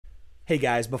Hey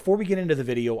guys, before we get into the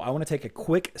video, I want to take a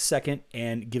quick second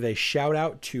and give a shout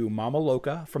out to Mama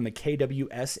Loca from the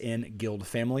KWSN Guild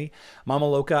family. Mama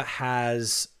Loca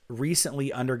has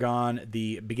recently undergone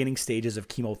the beginning stages of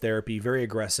chemotherapy, very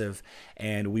aggressive,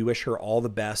 and we wish her all the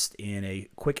best in a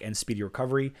quick and speedy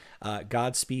recovery.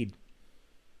 Godspeed.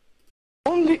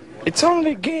 It's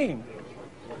only a game.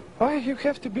 Why you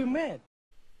have to be mad?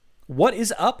 What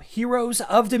is up, heroes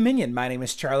of Dominion? My name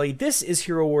is Charlie. This is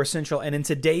Hero Wars Central, and in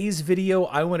today's video,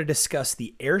 I want to discuss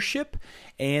the airship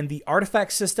and the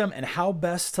artifact system and how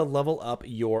best to level up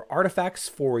your artifacts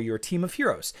for your team of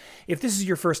heroes. If this is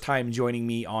your first time joining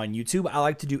me on YouTube, I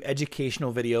like to do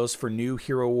educational videos for new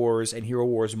Hero Wars and Hero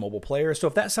Wars mobile players. So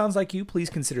if that sounds like you, please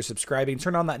consider subscribing.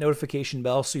 Turn on that notification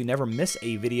bell so you never miss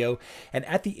a video. And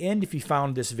at the end, if you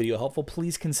found this video helpful,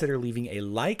 please consider leaving a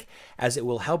like, as it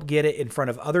will help get it in front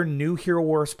of other new Hero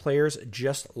Wars players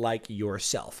just like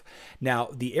yourself. Now,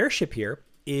 the airship here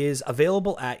is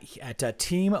available at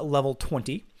team level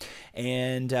 20,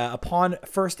 and upon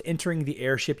first entering the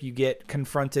airship, you get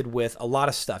confronted with a lot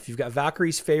of stuff. You've got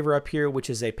Valkyrie's Favor up here, which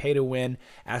is a pay-to-win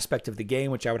aspect of the game,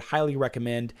 which I would highly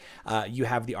recommend. You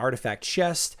have the artifact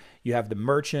chest, you have the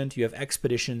merchant, you have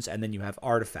expeditions, and then you have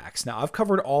artifacts. Now, I've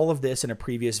covered all of this in a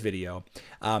previous video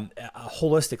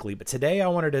holistically, but today I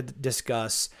wanted to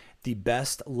discuss the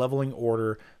best leveling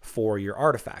order for your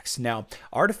artifacts. Now,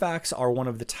 artifacts are one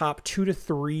of the top 2 to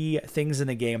 3 things in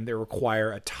the game that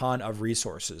require a ton of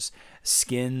resources.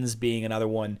 Skins being another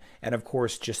one, and of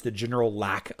course, just the general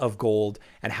lack of gold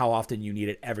and how often you need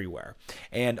it everywhere.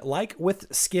 And like with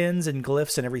skins and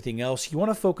glyphs and everything else, you want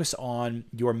to focus on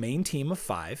your main team of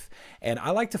 5, and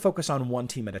I like to focus on one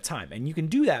team at a time. And you can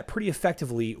do that pretty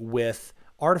effectively with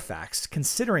artifacts,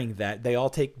 considering that they all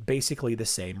take basically the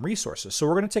same resources. So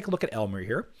we're going to take a look at Elmir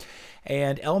here.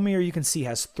 And Elmir, you can see,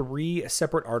 has 3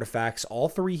 separate artifacts. All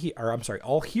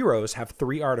heroes have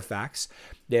 3 artifacts.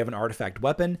 They have an artifact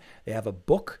weapon, they have a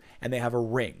book, and they have a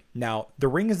ring. Now, the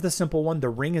ring is the simple one. The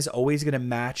ring is always going to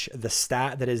match the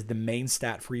stat that is the main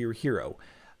stat for your hero.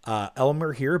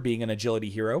 Elmir here being an agility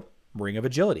hero, ring of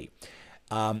agility.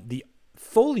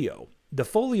 The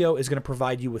folio is going to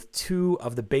provide you with 2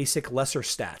 of the basic lesser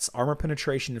stats, armor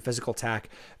penetration and physical attack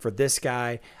for this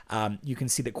guy. You can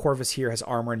see that Corvus here has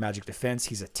armor and magic defense.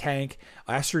 He's a tank.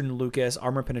 Astrid and Lucas,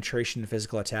 armor penetration and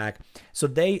physical attack. So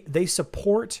they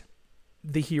support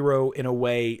the hero in a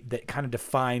way that kind of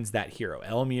defines that hero.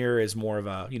 Elmir is more of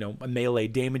a, a melee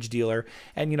damage dealer.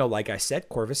 And, like I said,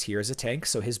 Corvus here is a tank,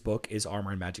 so his book is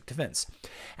armor and magic defense.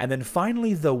 And then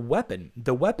finally, the weapon.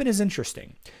 The weapon is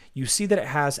interesting. You see that it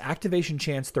has activation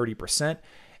chance 30%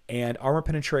 and armor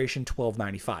penetration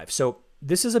 1295. So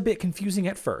this is a bit confusing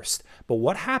at first, but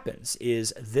what happens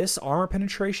is this armor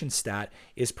penetration stat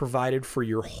is provided for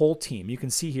your whole team. You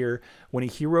can see here when a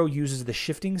hero uses the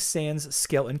Shifting Sands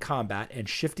skill in combat, and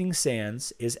Shifting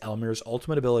Sands is Elmir's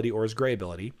ultimate ability or his gray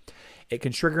ability, it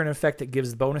can trigger an effect that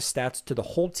gives bonus stats to the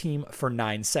whole team for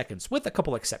 9 seconds, with a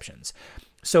couple exceptions.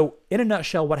 So in a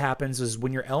nutshell, what happens is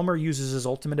when your Elmir uses his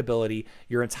ultimate ability,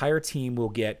 your entire team will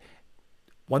get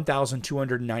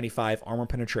 1,295 armor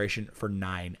penetration for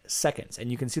 9 seconds. And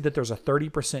you can see that there's a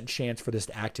 30% chance for this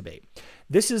to activate.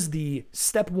 This is the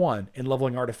step 1 in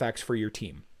leveling artifacts for your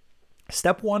team.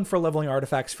 Step 1 for leveling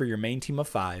artifacts for your main team of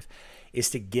 5 is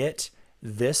to get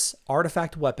this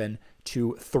artifact weapon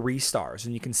to 3 stars.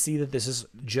 And you can see that this is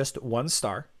just 1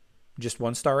 star. Just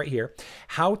 1 star right here.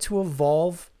 How to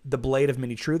evolve the Blade of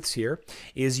Many Truths here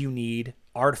is you need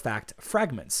artifact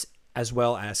fragments as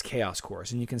well as chaos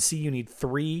cores, and you can see you need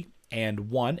 3 and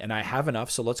 1, and I have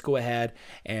enough, so let's go ahead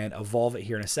and evolve it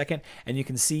here in a second. And you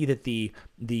can see that the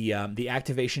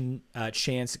activation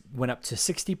chance went up to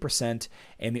 60%,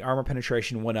 and the armor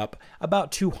penetration went up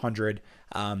about 200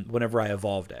 whenever I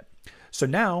evolved it. So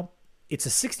now it's a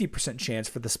 60% chance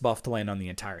for this buff to land on the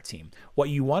entire team. What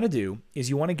you want to do is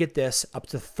you want to get this up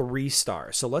to 3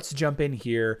 stars. So let's jump in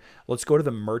here. Let's go to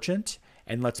the merchant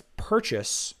and let's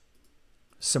purchase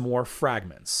some more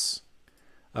fragments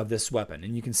of this weapon.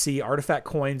 And you can see artifact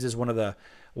coins is one of the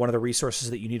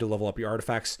resources that you need to level up your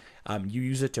artifacts. You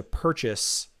use it to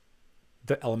purchase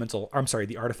the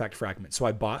artifact fragment. So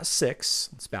I bought 6.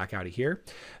 Let's back out of here.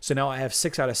 So now I have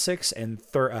 6 out of 6, and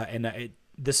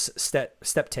this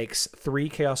step takes 3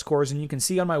 chaos cores. And you can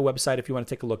see on my website, if you want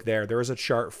to take a look there is a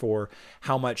chart for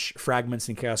how much fragments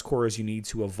and chaos cores you need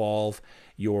to evolve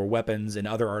your weapons and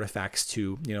other artifacts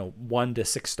to 1 to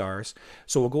 6 stars.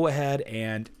 So we'll go ahead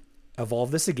and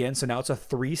evolve this again. So now it's a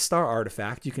 3-star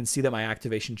artifact. You can see that my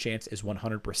activation chance is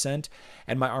 100%,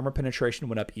 and my armor penetration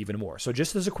went up even more. So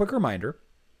just as a quick reminder,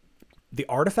 The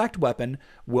artifact weapon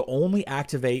will only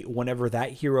activate whenever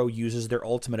that hero uses their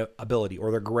ultimate ability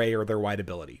or their gray or their white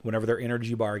ability, whenever their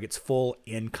energy bar gets full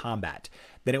in combat.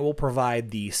 Then it will provide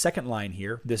the second line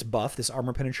here, this buff, this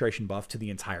armor penetration buff to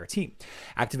the entire team.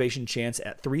 Activation chance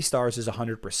at 3 stars is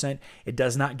 100%. It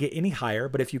does not get any higher,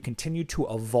 but if you continue to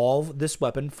evolve this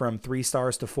weapon from 3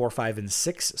 stars to 4, 5, and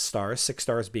 6 stars, 6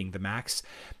 stars being the max,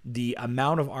 the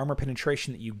amount of armor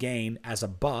penetration that you gain as a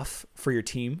buff for your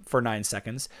team for 9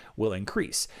 seconds will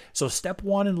increase. So step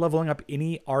 1 in leveling up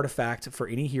any artifact for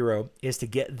any hero is to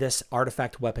get this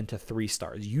artifact weapon to 3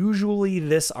 stars. Usually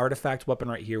this artifact weapon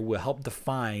right here will help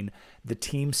define the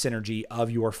team synergy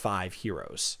of your 5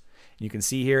 heroes. You can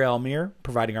see here Elmir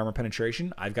providing armor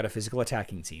penetration. I've got a physical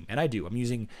attacking team, and I do. I'm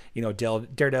using,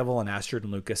 Daredevil and Astrid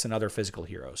and Lucas and other physical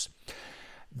heroes.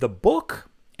 The book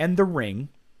and the ring,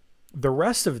 the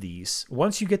rest of these,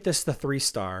 once you get this to 3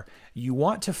 star, you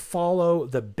want to follow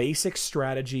the basic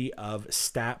strategy of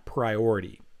stat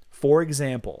priority. For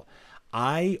example,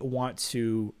 I want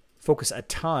to focus a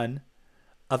ton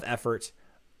of effort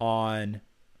on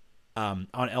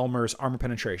Elmer's armor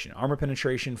penetration. Armor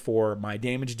penetration for my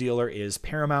damage dealer is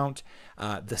paramount.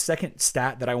 The second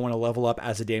stat that I want to level up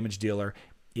as a damage dealer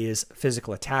is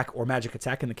physical attack or magic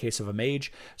attack in the case of a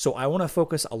mage. So I want to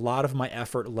focus a lot of my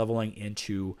effort leveling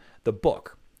into the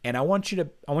book. And I want you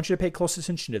to pay close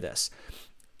attention to this.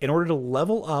 In order to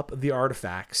level up the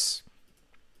artifacts,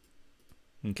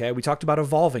 okay, we talked about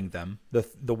evolving them,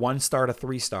 the 1 star to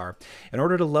 3 star. In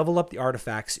order to level up the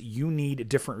artifacts, you need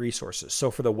different resources.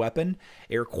 So for the weapon,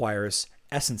 it requires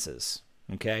essences.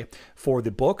 Okay, for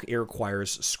the book, it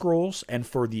requires scrolls, and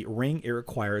for the ring, it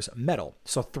requires metal.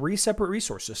 So 3 separate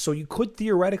resources. So you could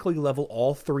theoretically level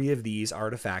all 3 of these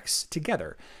artifacts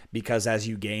together, because as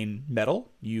you gain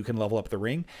metal, you can level up the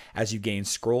ring. As you gain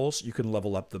scrolls, you can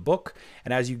level up the book.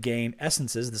 And as you gain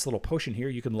essences, this little potion here,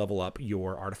 you can level up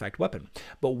your artifact weapon.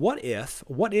 But what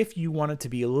if you want it to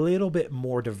be a little bit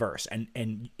more diverse?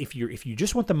 And if you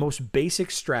just want the most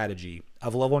basic strategy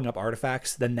of leveling up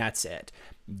artifacts, then that's it.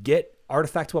 Get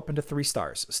artifact weapon to 3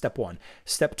 stars, step 1.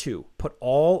 Step 2, put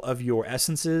all of your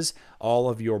essences, all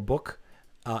of your book,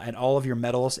 and all of your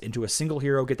metals into a single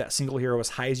hero. Get that single hero as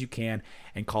high as you can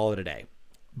and call it a day.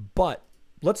 But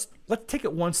let's take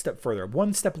it one step further,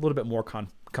 one step a little bit more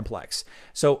complex.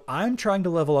 So I'm trying to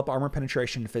level up armor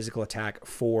penetration and physical attack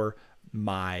for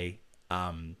my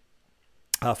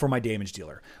damage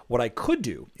dealer. What I could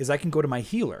do is I can go to my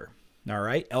healer. All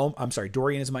right.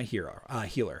 Dorian is my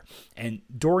healer. And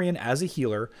Dorian as a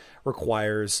healer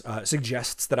requires,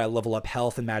 suggests that I level up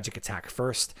health and magic attack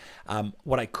first.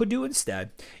 What I could do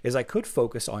instead is I could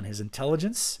focus on his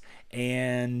intelligence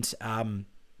and,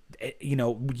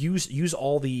 use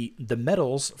all the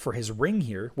metals for his ring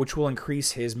here, which will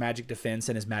increase his magic defense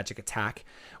and his magic attack,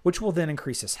 which will then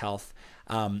increase his health.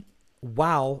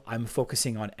 While I'm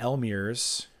focusing on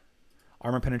Elmir's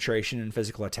armor penetration and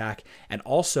physical attack, and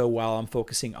also while I'm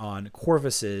focusing on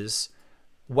Corvus's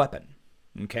weapon.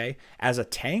 Okay, as a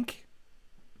tank,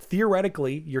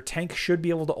 theoretically, your tank should be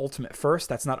able to ultimate first.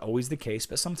 That's not always the case,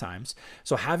 but sometimes.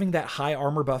 So having that high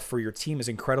armor buff for your team is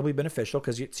incredibly beneficial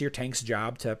because it's your tank's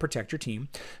job to protect your team.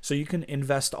 So you can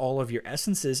invest all of your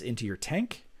essences into your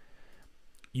tank.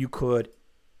 You could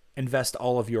invest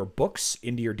all of your books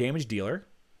into your damage dealer,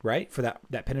 right, for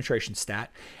that penetration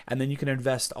stat. And then you can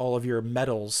invest all of your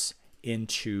metals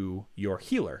into your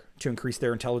healer to increase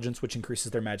their intelligence, which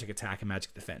increases their magic attack and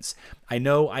magic defense. I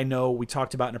know we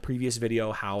talked about in a previous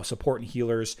video how support and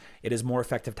healers, it is more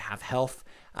effective to have health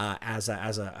as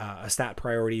a stat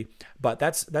priority, but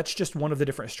that's just one of the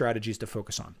different strategies to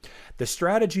focus on. The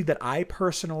strategy that I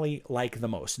personally like the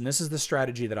most, and this is the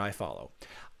strategy that I follow,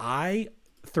 I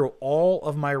throw all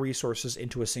of my resources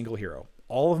into a single hero.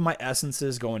 All of my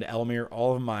essences go into Elmir,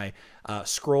 all of my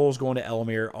scrolls go into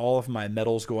Elmir, all of my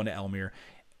metals go into Elmir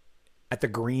at the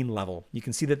green level. You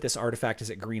can see that this artifact is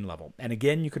at green level. And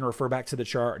again, you can refer back to the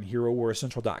chart on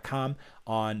herowarscentral.com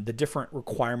on the different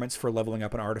requirements for leveling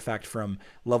up an artifact from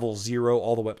level 0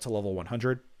 all the way up to level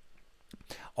 100.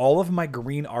 All of my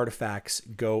green artifacts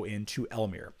go into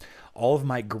Elmir. All of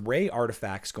my gray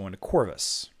artifacts go into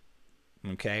Corvus.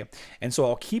 Okay? And so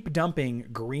I'll keep dumping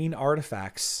green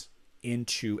artifacts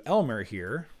into Elmir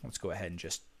here. Let's go ahead and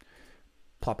just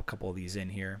plop a couple of these in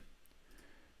here.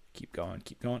 Keep going.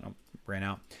 Oh, ran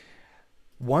out.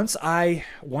 Once I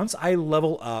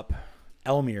level up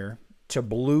Elmir to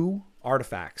blue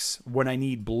artifacts, when I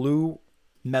need blue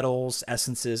metals,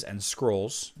 essences, and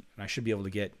scrolls, and I should be able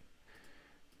to get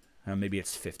Maybe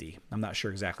it's 50. I'm not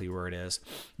sure exactly where it is.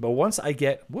 But once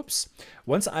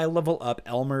I level up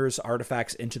Elmer's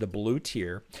artifacts into the blue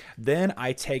tier, then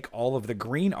I take all of the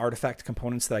green artifact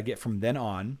components that I get from then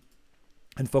on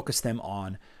and focus them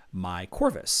on my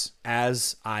Corvus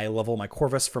as I level my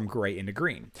Corvus from gray into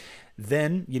green.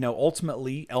 Then,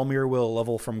 ultimately Elmer will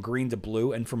level from green to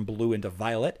blue and from blue into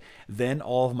violet. Then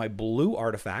all of my blue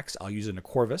artifacts I'll use in a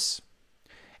Corvus.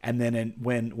 And then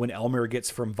when Elmer gets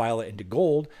from violet into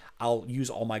gold, I'll use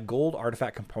all my gold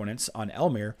artifact components on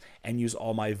Elmer and use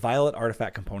all my violet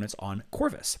artifact components on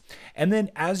Corvus. And then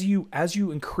as you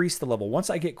increase the level, once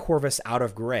I get Corvus out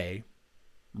of gray,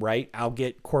 right, I'll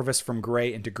get Corvus from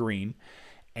gray into green.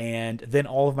 And then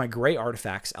all of my gray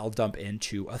artifacts I'll dump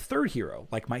into a third hero,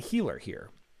 like my healer here.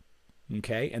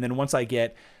 Okay, and then once I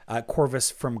get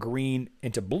Corvus from green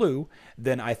into blue,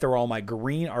 then I throw all my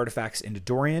green artifacts into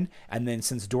Dorian, and then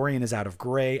since Dorian is out of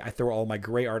gray, I throw all my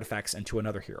gray artifacts into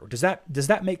another hero. Does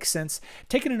that make sense?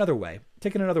 Taken another way,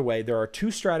 there are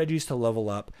two strategies to level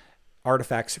up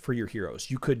artifacts for your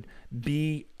heroes. You could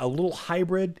be a little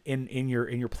hybrid in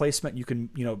your placement. You can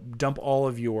dump all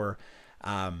of your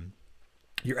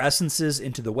essences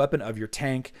into the weapon of your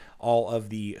tank, all of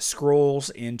the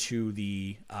scrolls into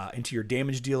your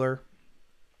damage dealer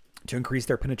to increase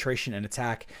their penetration and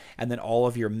attack, and then all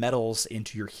of your metals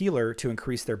into your healer to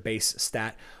increase their base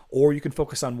stat. Or you can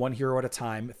focus on one hero at a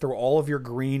time, throw all of your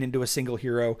green into a single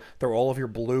hero, throw all of your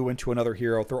blue into another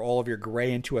hero, throw all of your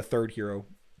gray into a third hero,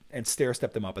 and stair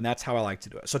step them up. And that's how I like to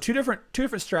do it. So two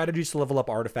different strategies to level up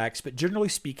artifacts, but generally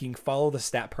speaking, follow the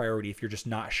stat priority if you're just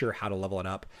not sure how to level it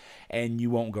up, and you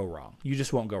won't go wrong. You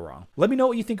just won't go wrong. Let me know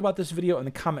what you think about this video in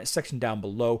the comment section down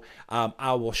below.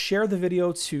 I will share the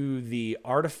video to the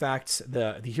artifacts,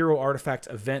 the hero artifact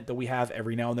event that we have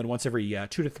every now and then, once every 2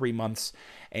 to 3 months.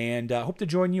 And hope to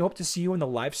join you. Hope to see you in the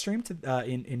live stream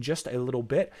in just a little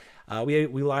bit. We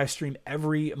live stream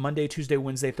every Monday, Tuesday,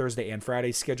 Wednesday, Thursday, and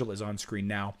Friday. Schedule is on screen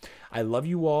now. I love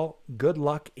you all. Good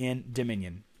luck in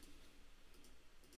Dominion.